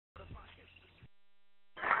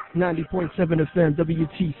90.7 FM,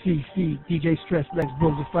 WTCC, DJ Stress Lex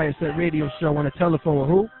Booms the Fire Set Radio Show on the telephone with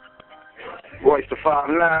who? Royce the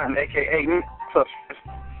 5'9", a.k.a. What's up?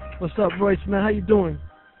 What's up, Royce, man? How you doing?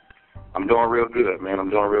 I'm doing real good, man. I'm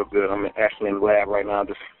doing real good. I'm actually in the lab right now,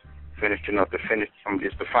 just finishing up the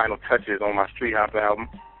final touches on my Street Hop album.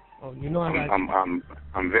 Oh, you know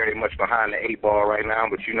I'm very much behind the 8 ball right now,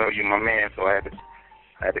 but you know you're my man, so I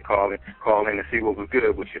had to call in to see what was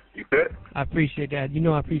good with you. You good? I appreciate that. You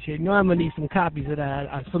know I appreciate it. You know I'm going to need some copies of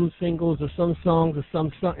that. Some singles or some songs or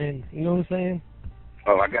something. You know what I'm saying?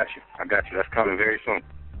 Oh, I got you. That's coming very soon.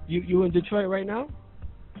 You in Detroit right now?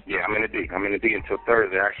 Yeah, I'm in the D. I'm in the D until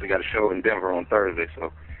Thursday. I actually got a show in Denver on Thursday,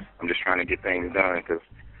 so I'm just trying to get things done because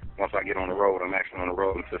once I get on the road, I'm actually on the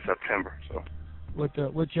road until September. So.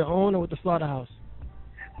 With your own or with the Slaughter House?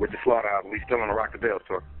 With the Slaughter House. We still on the Rock the Bell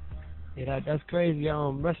tour. Yeah, that's crazy.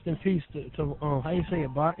 Rest in peace to how you say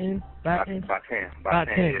it, Barton? Baten.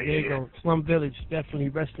 There you go. Slum Village, definitely.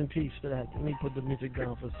 Rest in peace for that. Let me put the music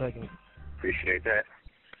down for a second. Appreciate that.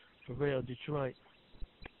 For real, Detroit.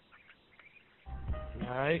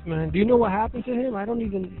 All right, man. Do you know what happened to him? I don't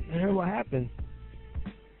even hear what happened.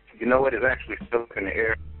 You know what? It's actually still up in the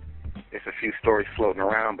air. It's a few stories floating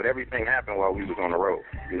around, but everything happened while we was on the road.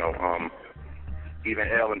 You know, even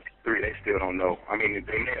L and P3, they still don't know. I mean,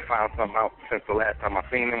 they may have found something out since the last time I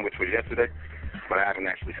seen him, which was yesterday, but I haven't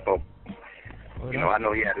actually spoken. You know, I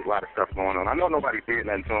know he had a lot of stuff going on. I know nobody did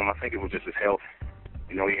nothing to him. I think it was just his health.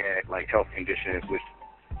 You know, he had, like, health conditions which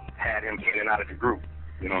had him in and out of the group.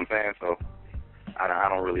 You know what I'm saying? So, I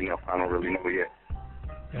don't really know. I don't really know yet.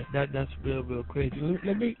 That's real crazy.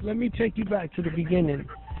 Let me take you back to the beginning.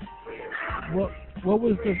 What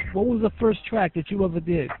was the first track that you ever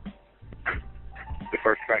did? The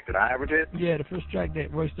first track that I ever did? Yeah, the first track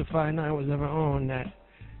that Royce the 5'9" was ever on that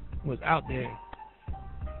was out there.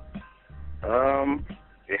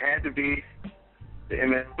 It had to be the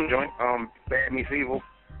Eminem joint, Bad Meets Evil.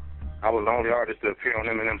 I was the only artist to appear on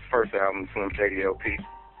Eminem's first album, Slim Shady LP.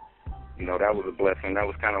 You know, that was a blessing. That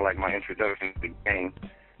was kind of like my introduction to the game.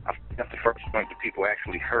 I think that's the first joint that people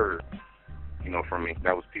actually heard, you know, from me.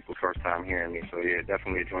 That was people's first time hearing me. So, yeah,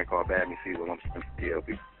 definitely a joint called Bad Meets Evil on Slim Shady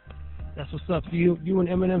LP. That's what's up. Do you and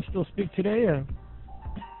Eminem still speak today, or?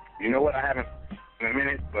 You know what? I haven't in a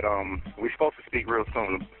minute, but we're supposed to speak real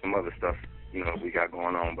soon. Some other stuff, you know, we got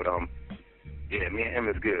going on. But yeah, me and him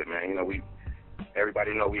is good, man. You know,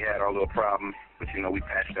 everybody know we had our little problems, but you know, we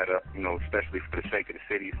patched that up. You know, especially for the sake of the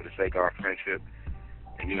city, for the sake of our friendship.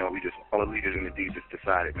 And you know, we just all the leaders in the D just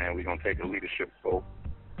decided, man, we're gonna take a leadership role.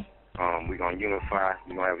 We're gonna unify.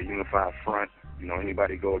 We're gonna have a unified front. You know,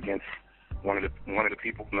 anybody go against one of the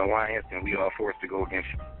people in the alliance, and we are forced to go against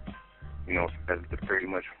you. You know, that's pretty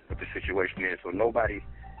much what the situation is. So nobody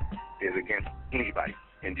is against anybody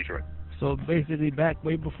in Detroit. So basically, back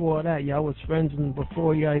way before that, y'all was friends, and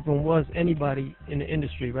before y'all even was anybody in the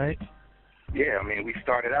industry, right? Yeah, I mean, we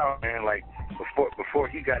started out, man, like before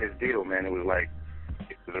he got his deal, man. It was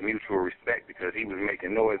a mutual respect because he was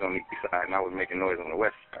making noise on the east side, and I was making noise on the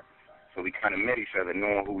west side. So we kind of met each other,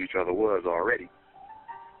 knowing who each other was already.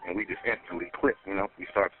 And we just instantly clicked, you know. We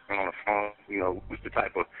started on the phone, you know, was the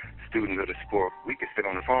type of student of the sport. We could sit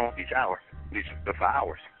on the phone for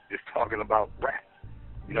hours, just talking about rap.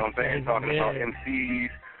 You know what I'm saying? Talking about MCs,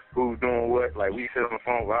 who's doing what. Like, we sit on the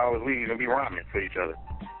phone for hours, we even be rhyming for each other.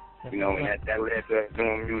 You know, and that led to us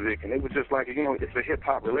doing music. And it was just like, you know, it's a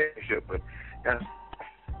hip-hop relationship, but that's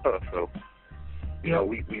us. So, you know,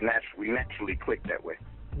 we naturally clicked that way.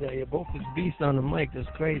 Yeah, you're both is beasts on the mic. That's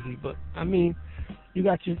crazy. But, I mean, you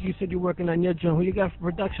said you're working on your joint. Who you got for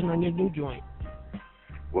production on your new joint?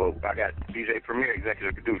 Well, I got DJ Premier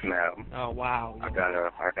executive producing the album. Oh, wow. I got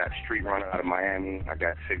Street Runner out of Miami. I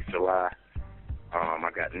got 6 July. I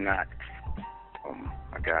got Knox.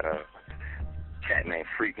 I got a cat named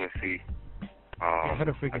Frequency. I heard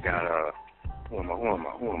of Frequency. I got who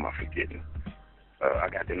am I forgetting? I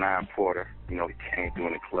got the 9 Porter. You know, he came through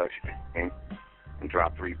in the clutch and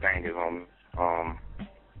dropped 3 bangers on me.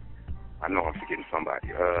 I know I'm forgetting somebody.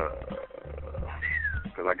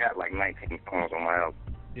 Because I got like 19 songs on my album.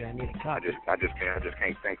 Yeah, I need a copy. I just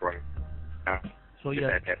can't think right now. So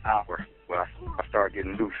yeah, at that hour when I started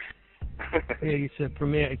getting loose. Yeah, you said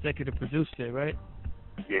Premier executive producer, right?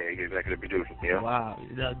 Yeah, executive producer. Yeah. Wow,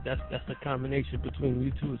 that's the combination between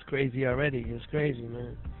you two is crazy already. It's crazy,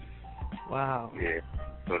 man. Wow. Yeah.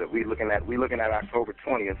 So that we looking at October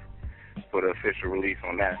 20th for the official release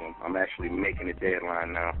on that one. I'm actually making the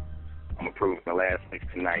deadline now. I'm approving the last mix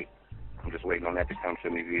tonight. I'm just waiting on that to come to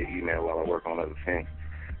me via email while I work on other things.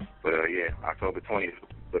 But yeah, October 20th,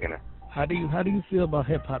 looking at. How do you feel about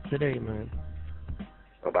hip hop today, man?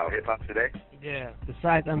 About hip hop today? Yeah.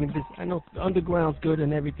 Besides, I mean, I know the underground's good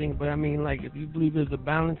and everything, but I mean, like, if you believe there's a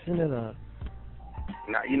balance in it,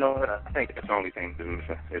 Now, you know what? I think that's the only thing that's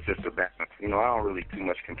missing. It's just a balance. You know, I don't really too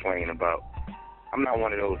much complain about. I'm not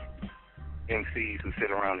one of those MCs who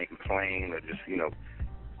sit around and complain or just, you know,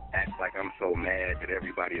 act like I'm so mad that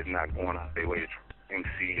everybody is not going out their way to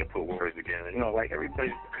MC or put words together. You know, like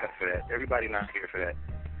everybody's cut for that. Everybody not here for that.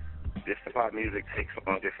 This hip hop music takes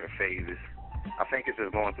on different phases. I think it's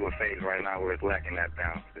just going through a phase right now where it's lacking that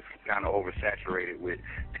balance. It's kind of oversaturated with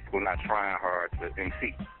people not trying hard to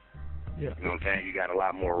MC. yeah. You know what I'm saying? You got a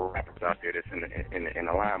lot more rappers out there that's in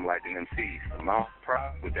the limelight than MCs. My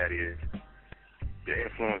problem with that is the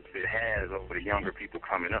influence it has over the younger people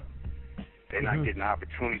coming up. They're not getting the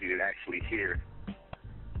opportunity to actually hear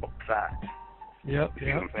both sides. Yep. You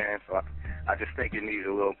see what I'm saying? So I just think it needs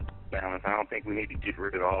a little balance. I don't think we need to get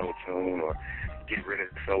rid of auto-tune or get rid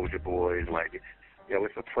of the Soulja Boys. Like, you know,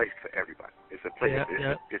 it's a place for everybody. It's a place.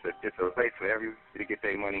 It's a place for everybody to get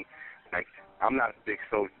their money. Like, I'm not a big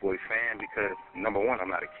Soulja Boy fan because, number one, I'm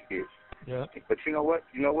not a kid. Yeah. But you know what?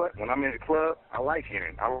 When I'm in the club, I like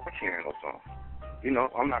hearing those songs. You know,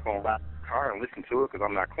 I'm not gonna ride in the car and listen to it because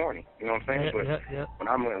I'm not corny. You know what I'm saying? When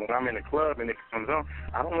I'm in the club and it comes on,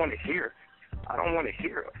 I don't want to hear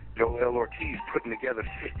Joel Ortiz putting together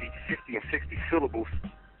 50 and 60 syllables,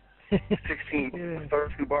 16,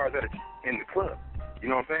 32 bars in the club. You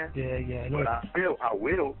know what I'm saying? Yeah. But I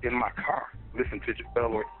will in my car listen to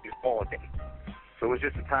Joel Ortiz all day. So it's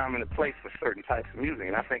just a time and a place for certain types of music.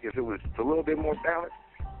 And I think if it was a little bit more balanced,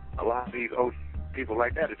 a lot of these old people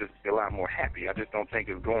like that would just be a lot more happy. I just don't think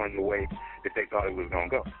it's going the way that they thought it was going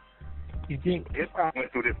to go. You think? Hip hop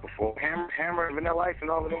went through this before. Hammer and Vanilla Ice and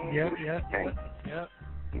all of them. Yeah.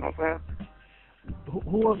 You know what I'm saying?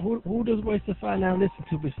 Who does Royce the Five now listen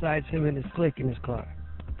to besides him and his clique in his car?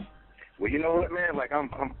 Well, you know what, man? Like I'm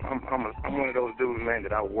one of those dudes, man,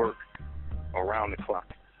 that I work around the clock.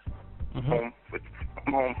 I'm home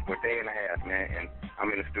for a day and a half, man, and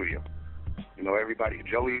I'm in the studio. You know,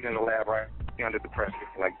 Joey's in the lab right under the pressure.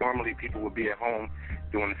 Like, normally people would be at home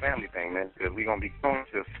doing the family thing, man, because we're going to be going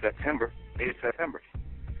till September, mid-September.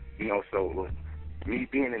 You know, so me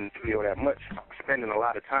being in the studio that much, I'm spending a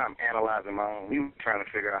lot of time analyzing my own music, trying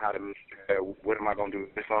to figure out how to, what am I going to do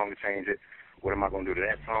with this song to change it? What am I going to do to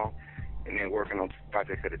that song? And then working on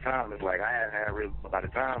projects at a time. It's like I haven't had really a lot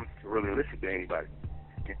of time to really listen to anybody.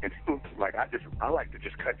 And two, like I like to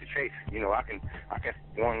just cut the chase. You know, I can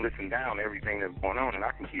go and listen down to everything that's going on, and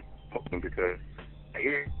I can keep moving because my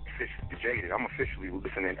ear is officially jaded. I'm officially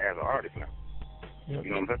listening as an artist now. Yep.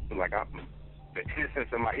 You know what I'm saying? Like the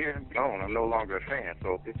innocence of my ear is gone. I'm no longer a fan.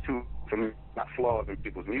 So it's too, for me, not flaws in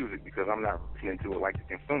people's music because I'm not listening to it like the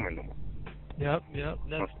consumer no more. Yep.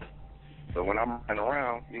 So when I'm running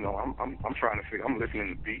around, you know, I'm trying to figure. I'm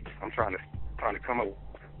listening to beats. I'm trying to come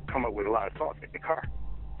up with a lot of thoughts in the car.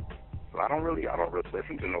 So I don't really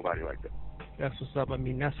listen to nobody like that. That's what's up. I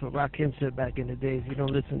mean, that's what Rakim said back in the days. He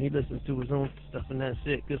listens to his own stuff, and that's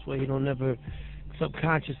it. This way, he don't never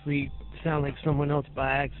subconsciously sound like someone else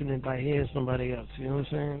by accident by hearing somebody else. You know what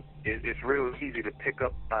I'm saying? It's real easy to pick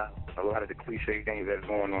up a lot of the cliche things that's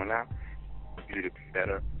going on now. Easy to pick that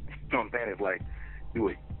up. You know what I'm saying? It's like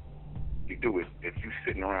you do it if you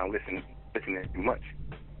sitting around listening too much.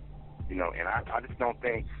 You know, and I just don't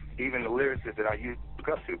think even the lyricists that I used to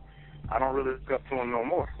look up to, I don't really look up to them no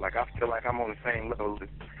more. Like, I feel like I'm on the same level as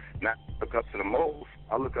not look up to the moles.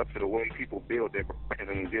 I look up to the way people build their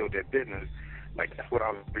brands and build their business. Like, that's what I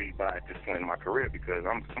was intrigued by at this point in my career because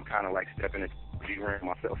I'm kind of like stepping into the G-ring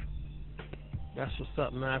myself. That's what's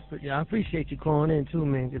up, man. I appreciate you calling in, too,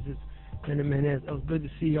 man, because it's been a minute. It was good to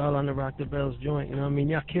see y'all on the Rock the Bells joint. You know what I mean?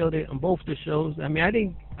 Y'all killed it on both the shows. I mean, I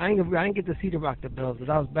didn't get to see the Rock the Bells, but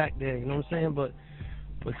I was back there, you know what I'm saying? But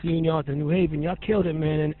seeing y'all at the New Haven, y'all killed it,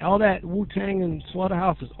 man. And all that Wu-Tang and Slaughter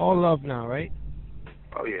House is all love now, right?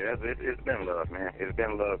 Oh, yeah, it's been love, man. It's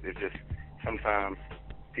been love. It's just sometimes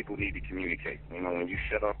people need to communicate. You know, when you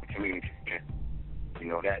shut off the communication, you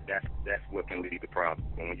know, that's what can lead to problems.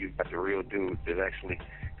 When you got the real dudes that's actually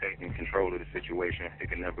taking control of the situation, it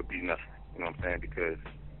can never be nothing. You know what I'm saying? Because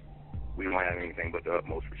we don't have anything but the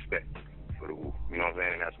utmost respect for the Wu. You know what I'm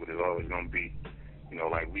saying? And that's what it's always going to be. You know,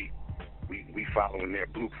 like we following their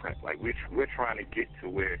blueprint. Like we're trying to get to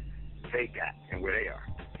where they got and where they are.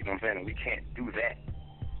 You know what I'm saying? And we can't do that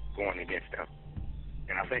going against them.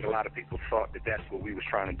 And I think a lot of people thought that that's what we was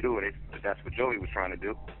trying to do, and that that's what Joey was trying to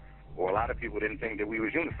do. Or a lot of people didn't think that we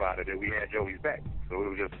was unified or that we had Joey's back. So it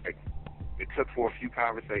was just like, it took for a few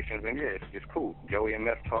conversations, and yeah, it's cool. Joey and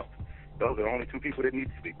Meth talked. Those are the only two people that need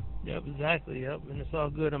to speak. Yep, exactly, yep. And it's all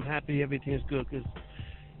good. I'm happy everything's good because,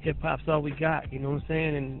 hip hop's all we got. You know what I'm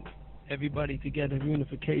saying? And everybody together,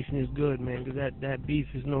 unification is good, man. Because that beef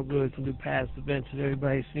is no good from the past events that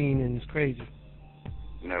everybody's seen, and it's crazy.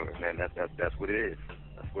 Never, man. That's what it is.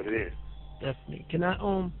 That's what it is. Definitely. Can I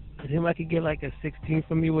if I could get like a 16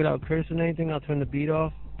 from you without cursing or anything, I'll turn the beat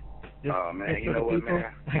off. Oh man, you know what, man?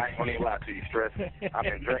 I ain't gonna even lie to you, Stress.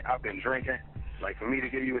 I've been drinking. Like, for me to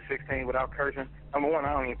give you a 16 without cursing, number one,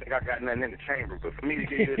 I don't even think I got nothing in the chamber. But for me to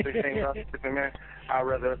give you a 16 without cursing, man, I'd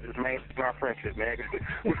rather just maintain our friendship, man.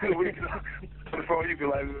 Before you be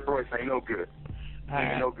like, Royce ain't no good.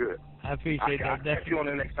 Ain't no good. I appreciate that. I'll catch you on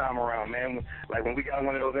the next time around, man. Like, when we got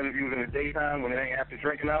one of those interviews in the daytime when it ain't after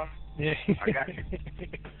drinking out, yeah. I got you.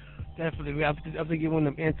 Definitely. I have to get one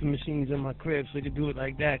of them answer machines in my crib so you can do it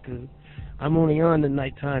like that, because I'm only on the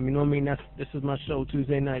nighttime. You know what I mean? This is my show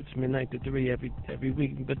Tuesday nights, midnight to 3 every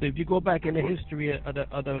week. But if you go back in the history of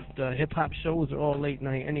the hip hop shows, are all late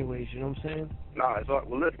night anyways. You know what I'm saying? No, it's all.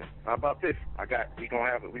 Well, listen. How about this? We gonna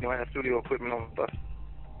have studio equipment on the bus.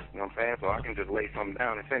 You know what I'm saying? So I can just lay something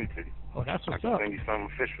down and send it to you. Oh, that's what's up. I up. can send you something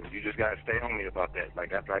official. You just gotta stay on me about that.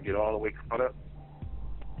 Like, after I get all the way caught up,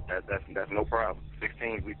 that's no problem.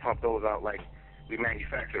 16, we pump those out like we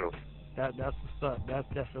manufacture those. That's what's up. That's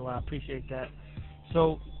definitely why I appreciate that.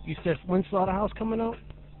 So you said when Slaughter House coming out?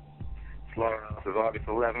 Slaughter House is August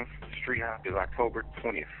 11th. Street House is October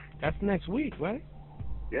 20th. That's next week, right?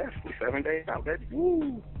 Yes, we 7 days out, baby.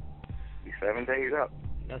 Woo! We 7 days out.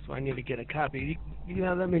 That's why I need to get a copy. You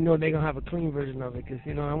gotta let me know they're gonna have a clean version of it, because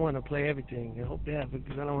you know I want to play everything. I hope they have it,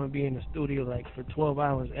 because I don't want to be in the studio like for 12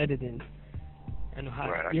 hours editing. I know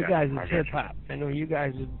how right, you guys is hip hop. I know you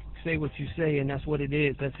guys say what you say, and that's what it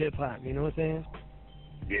is. That's hip hop. You know what I'm saying?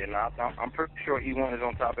 Yeah, no, I'm pretty sure E1 is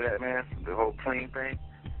on top of that, man. The whole clean thing.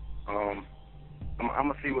 I'm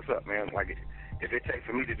gonna see what's up, man. Like, if it takes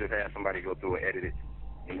for me to just have somebody go through and edit it,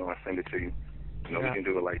 you know, and send it to you, you know, we can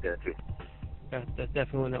do it like that too. That's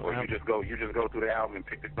definitely what. Or you just go through the album and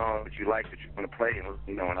pick the song that you like that you want to play, and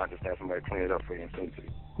you know, and I just have somebody clean it up for you and send it to you.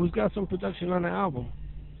 Who's got some production on the album?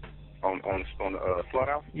 On the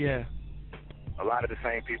Slaughter House? Yeah. A lot of the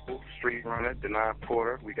same people. Street Runner, Denai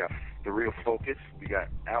Porter. We got The Real Focus. We got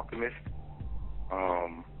Alchemist.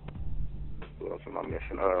 Who else am I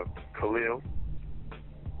missing? Khalil.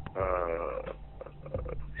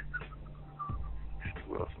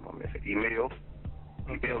 Who else am I missing? Emil.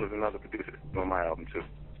 Okay. Emil is another producer on my album too.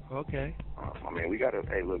 Okay. I mean, we got a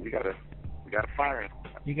fire.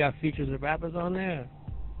 You got features of rappers on there?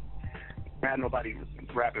 Not nobody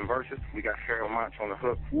rapping verses. We got Pharoah Monch on the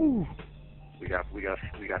hook. Woo. We got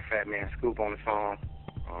Fat Man Scoop on the song.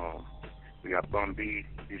 We got Bum B,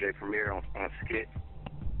 DJ Premier on skit.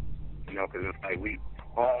 You know, because it's like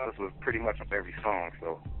all of us was pretty much on every song.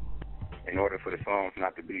 So in order for the songs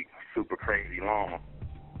not to be super crazy long,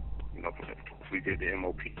 you know, we did the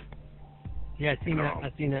MOP. Yeah, I seen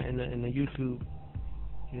that in the YouTube.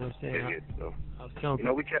 You know what I'm saying? Yeah, so, I was telling you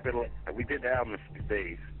know, we kept it. We did the album in 6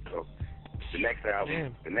 days. So the next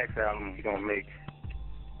album we're gonna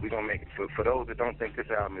make it for those that don't think this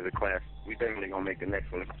album is a classic. We definitely gonna make the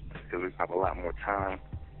next one because we have a lot more time.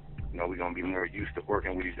 You know, we're gonna be more used to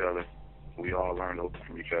working with each other. We all learn a lot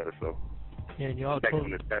from each other. So yeah, y'all the next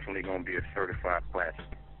one is definitely gonna be a certified classic.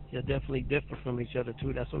 You're definitely different from each other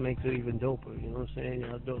too. That's what makes it even doper. You know what I'm saying?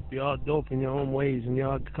 Y'all dope. Y'all dope in your own ways, and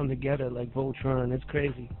y'all come together like Voltron. It's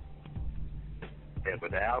crazy. Yeah,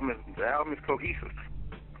 but the album is cohesive.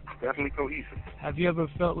 Definitely cohesive. Have you ever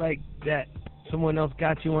felt like that someone else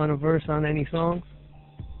got you on a verse on any songs?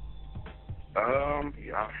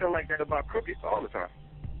 Yeah, I feel like that about Crooked all the time.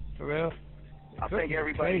 For real? I think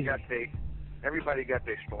everybody got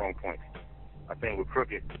their strong points. I think with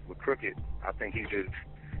Crooked, I think his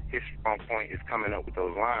strong point is coming up with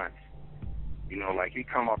those lines. You know, like he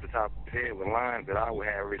come off the top of his head with lines that I would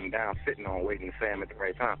have written down, sitting on, waiting to say them at the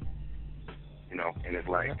right time. You know, and it's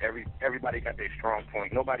like everybody got their strong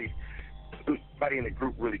point. Nobody in the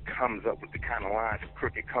group really comes up with the kind of lines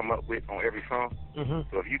Crooked come up with on every song. Mm-hmm.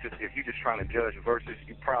 So if you just trying to judge verses,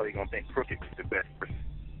 you probably gonna think Crooked is the best verse.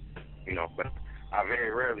 You know, but I very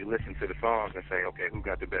rarely listen to the songs and say, okay, who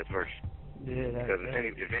got the best verse? Yeah, because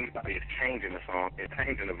if anybody is changing the song, it's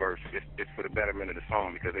changing the verse. It's for the betterment of the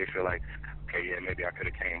song because they feel like, okay, yeah, maybe I could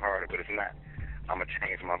have came harder, but it's not. I'm gonna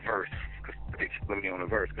change my verse because they split me on the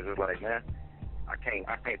verse because it's like, man, I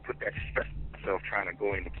can't put that stress on myself trying to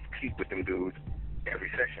go in and compete with them dudes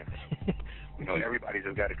every session. You know, everybody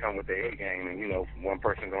just got to come with their A game, and you know, one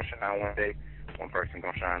person gonna shine one day, one person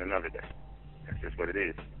gonna shine another day. That's just what it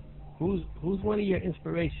is. Who's one of your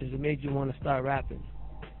inspirations that made you want to start rapping?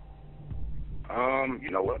 You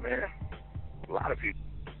know what, man? A lot of people.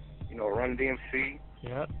 You know, Run DMC,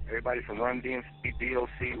 Yep. Everybody from Run DMC,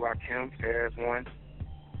 DOC, Rakim, Paris One,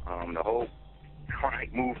 the whole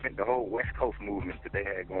chronic movement, the whole West Coast movement that they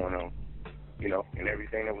had going on, you know, and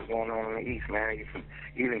everything that was going on in the East, man.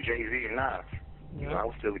 Even Jay-Z and Nas. Yep. You know, I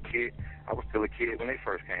was still a kid when they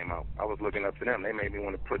first came out. I was looking up to them. They made me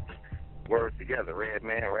want to put words together.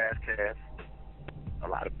 Redman, Razzcast. A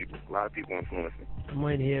lot of people influenced me. I'm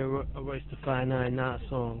waiting to hear a Royce the 5'9" Nas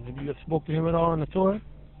song. Have you spoke to him at all on the tour?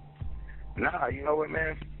 Nah, you know what,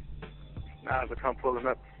 man? Nas will come pulling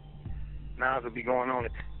up. Nas will be going on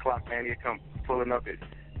at 10 o'clock, man. He'll come pulling up at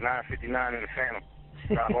 9:59 in the Phantom.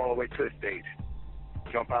 Drive all the way to the stage.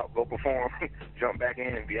 Jump out, go perform, jump back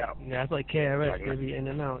in, and be out. Yeah, it's like KRS. Like, They be in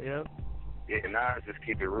and out, yep. Yeah, Nas just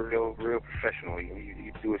keep it real professional.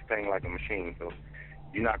 He do his thing like a machine. So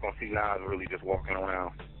you're not gonna see Nas really just walking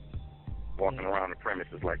around the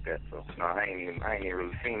premises like that. So no, I ain't even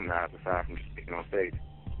really seen Nas aside from just speaking on stage.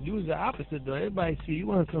 You was the opposite though. Everybody see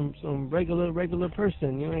you on some regular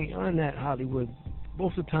person. You ain't on that Hollywood.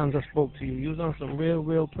 Both the times I spoke to you, you was on some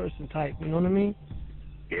real person type. You know what I mean?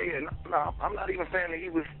 Yeah. No, I'm not even saying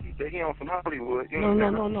that he on some Hollywood. You know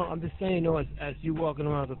No. I'm just saying though, as you walking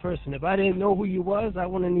around as a person. If I didn't know who you was, I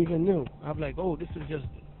wouldn't even knew. I'd be like, oh, this is just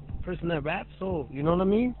a person that raps. So you know what I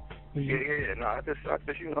mean? Yeah. No, I just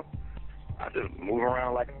you know. I just move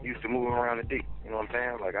around like I used to move around the D. You know what I'm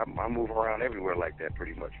saying? Like I move around everywhere like that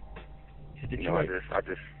pretty much. You know,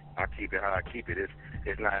 I keep it how I keep it.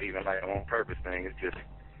 It's not even like an on purpose thing. It's just,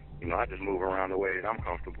 you know, I just move around the way that I'm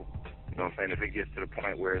comfortable. You know what I'm saying? If it gets to the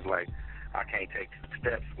point where it's like I can't take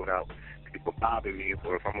steps without people bothering me,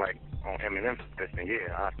 or if I'm like on Eminem steps, then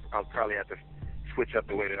yeah, I'll probably have to switch up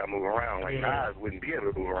the way that I move around. Like Nas wouldn't be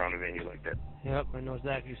able to move around a venue like that. Yep, I know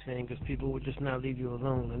exactly what you're saying, because people would just not leave you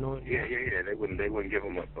alone. I know it. Yeah. They wouldn't give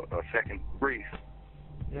him a second breeze.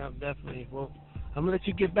 Yeah, definitely. Well, I'm gonna let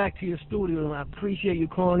you get back to your studio, and I appreciate you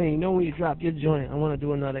calling in. You know when you drop your joint, I want to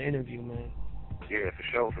do another interview, man. Yeah, for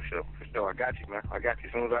sure. I got you, man. I got you.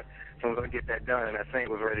 As soon as I get that done and that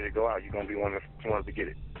single was ready to go out, you're gonna be one of the ones to get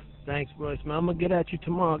it. Thanks, Royce, man. I'm gonna get at you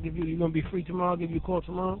tomorrow. You gonna be free tomorrow? I'll give you a call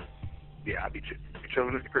tomorrow. Yeah, I'll be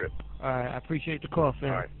chilling at the crib. All right, I appreciate the call,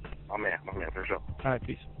 fam. All right, my man, for sure. All right,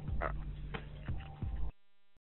 peace. All right.